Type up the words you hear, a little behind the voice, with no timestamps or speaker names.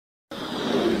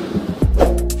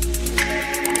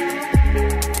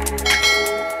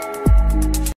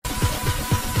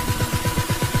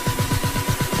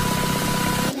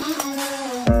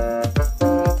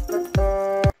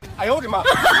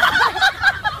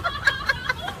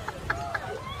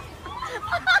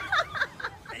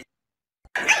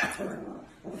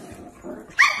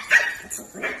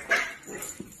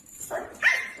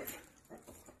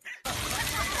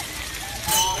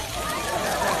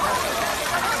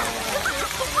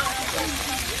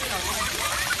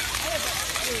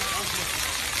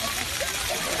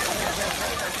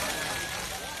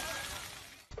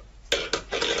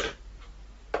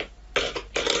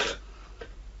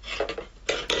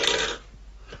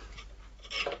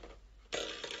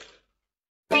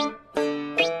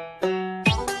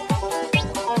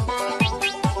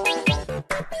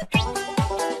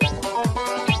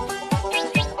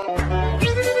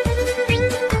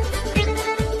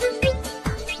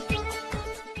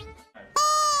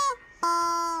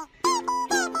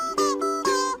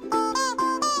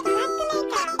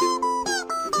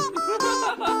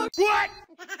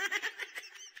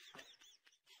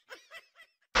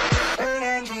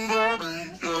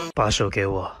把手给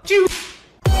我。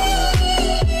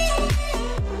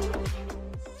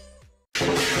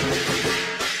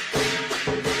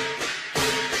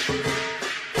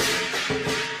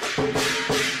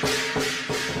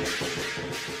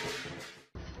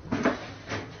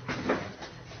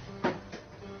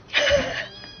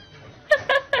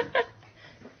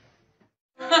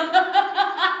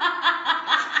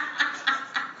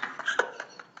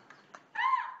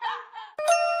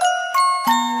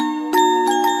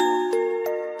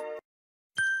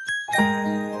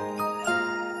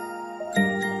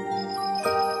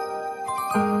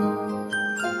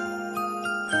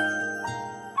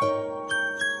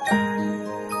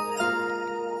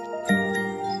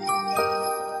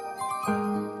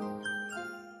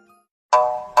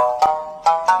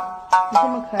你这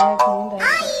么可爱，肯定得。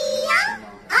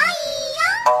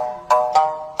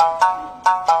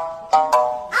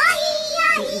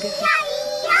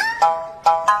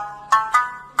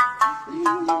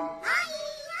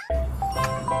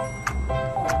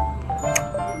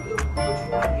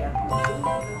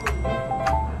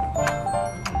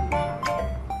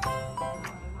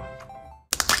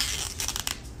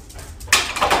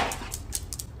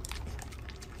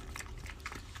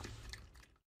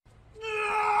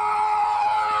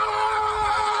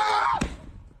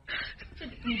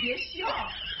你别笑。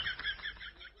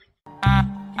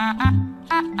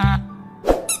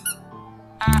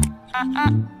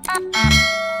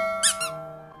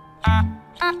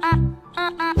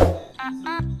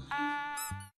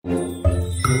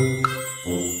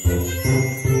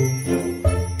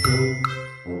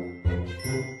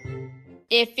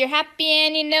If you're happy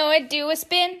and you know it, do a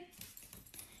spin.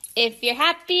 If you're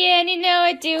happy and you know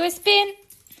it, do a spin.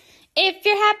 If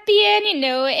you're happy and you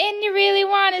know it and you really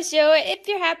want to show it, if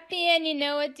you're happy and you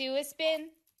know it, do a spin.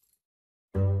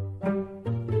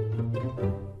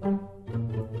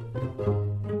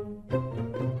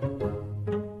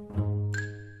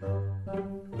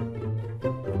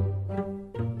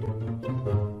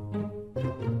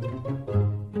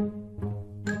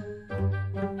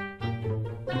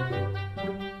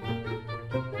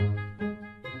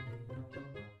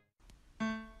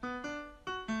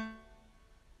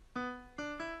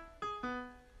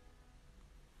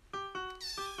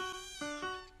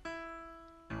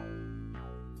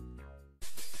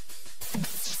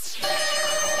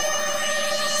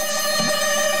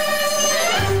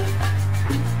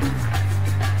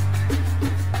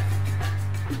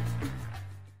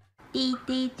滴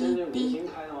滴滴滴。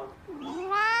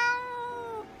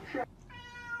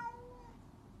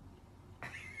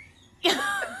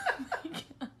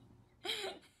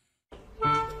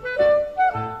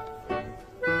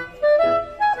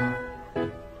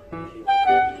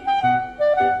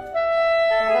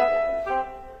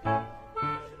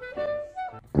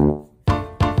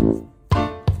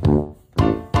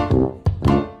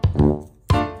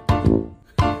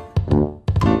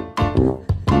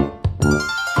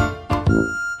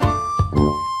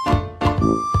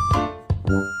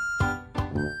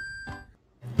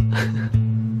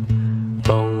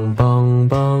蹦蹦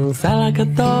蹦，萨拉卡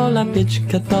多拉，别去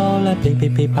卡多拉，哔哔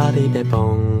哔吧哩呗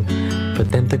蹦。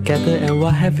Put them together and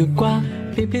what have you got？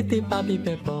 哔哔哔吧哔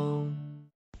呗蹦。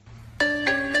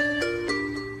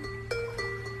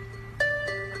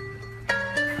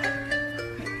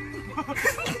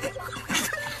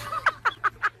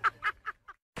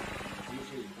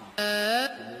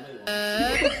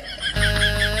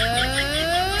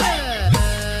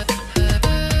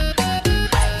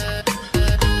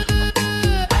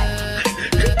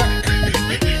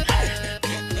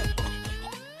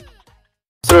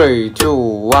3、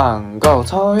2、1 ，Go！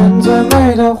 草原最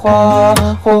美的花，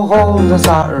火红的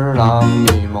萨日朗，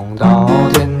一梦到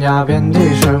天涯，遍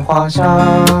地是花香。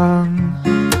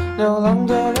流浪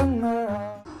的人儿啊，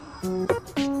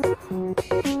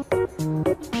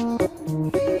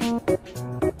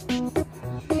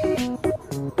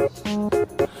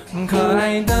可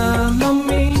爱的猫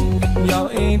咪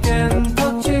有一点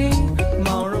淘气，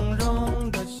毛茸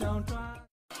茸的小爪。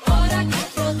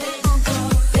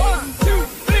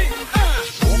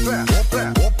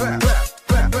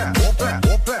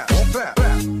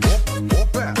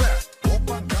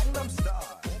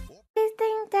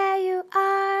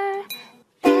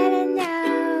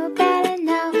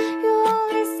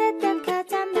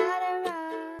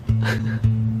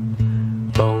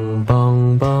蹦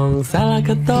蹦蹦，萨拉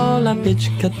卡多拉，别去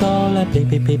卡多拉，哔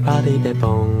哔哔吧哩呗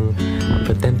蹦。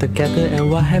Put them together and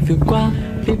what have you got？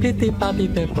 哔哔哔吧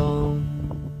哔呗蹦。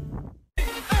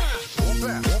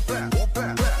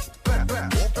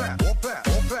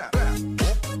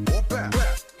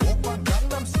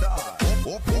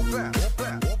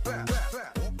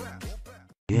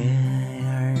月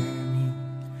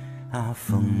那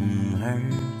风儿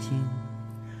轻，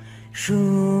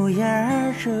树叶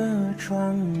儿遮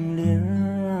窗棂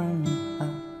儿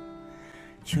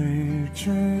蛐儿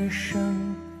蛐儿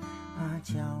声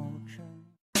叫着。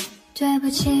对不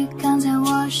起，刚才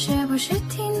我是不是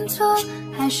听错？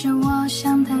还是我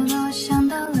想太多，想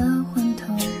到了昏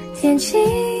头？天气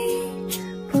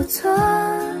不错，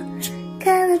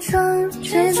开了窗，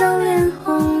吹走脸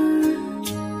红。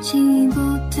进一步，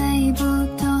退一步，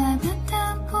都爱不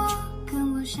打破，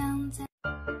跟我想在。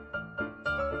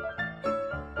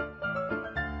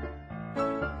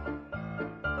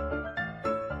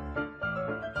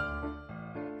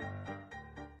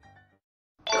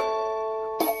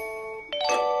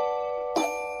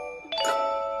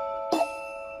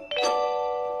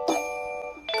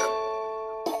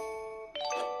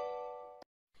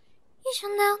一想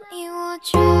到你，我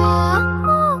就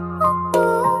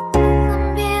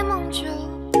恨别梦久，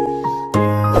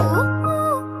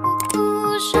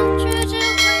伤却只会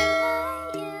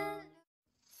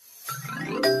埋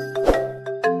眼。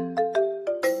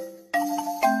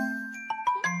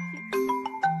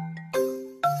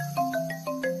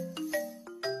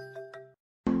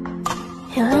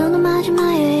夜のまじ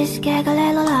まゆいすけが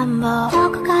れの乱暴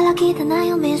どこから来たな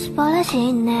よみすぼらし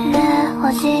いね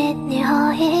星に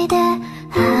ほいで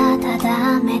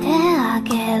温めてあ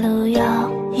げる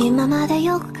よ今まで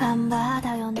よく頑張っ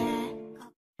たよね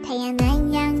太阳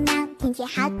暖洋洋，天气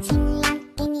好晴朗，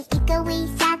给你一个微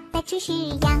笑，带出是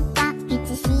阳光，日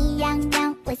子喜洋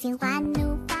洋，我心花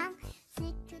怒放，四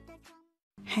处的窗。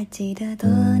还记得多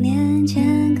年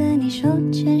前跟你手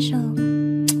牵手，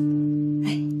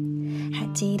还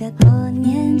记得多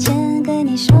年前跟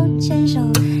你手牵手，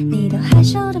你都害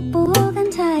羞的不敢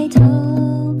抬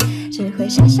头，只会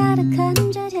傻傻的看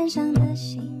着天上的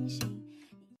星星。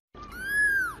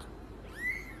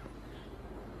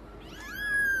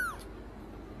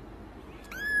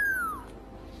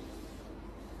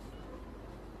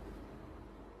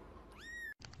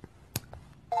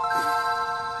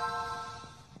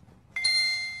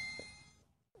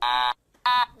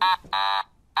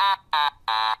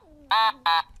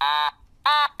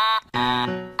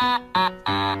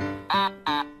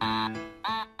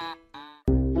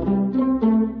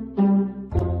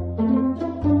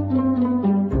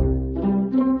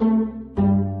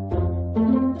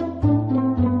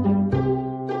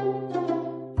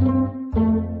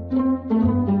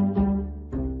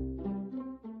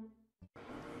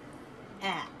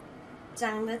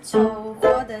长得丑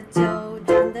活得久，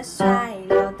长得帅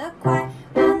老得快，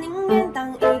我宁愿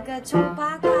当一个丑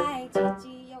八怪，积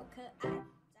极又可爱。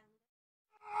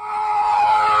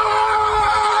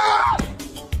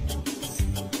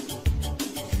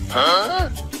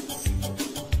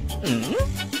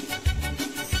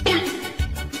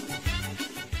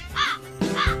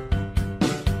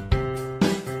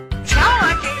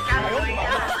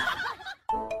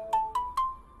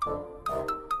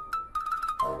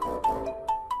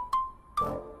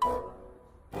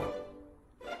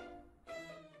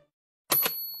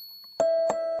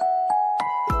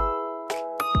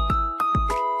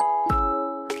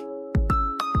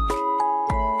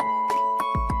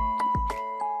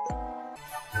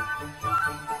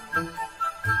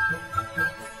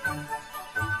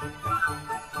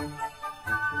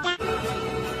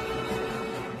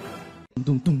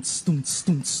咚咚呲咚呲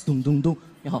咚呲咚咚咚，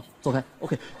你好，走开。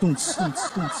OK， 咚呲咚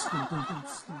呲咚呲咚咚咚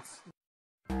呲咚呲。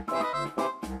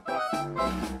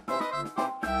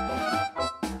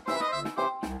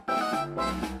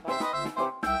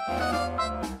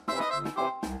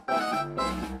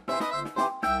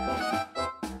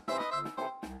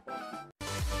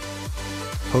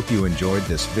Hope you enjoyed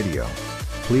this video.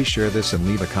 Please share this and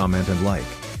leave a comment and like.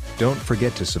 Don't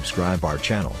forget to subscribe our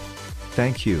channel.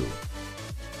 Thank you.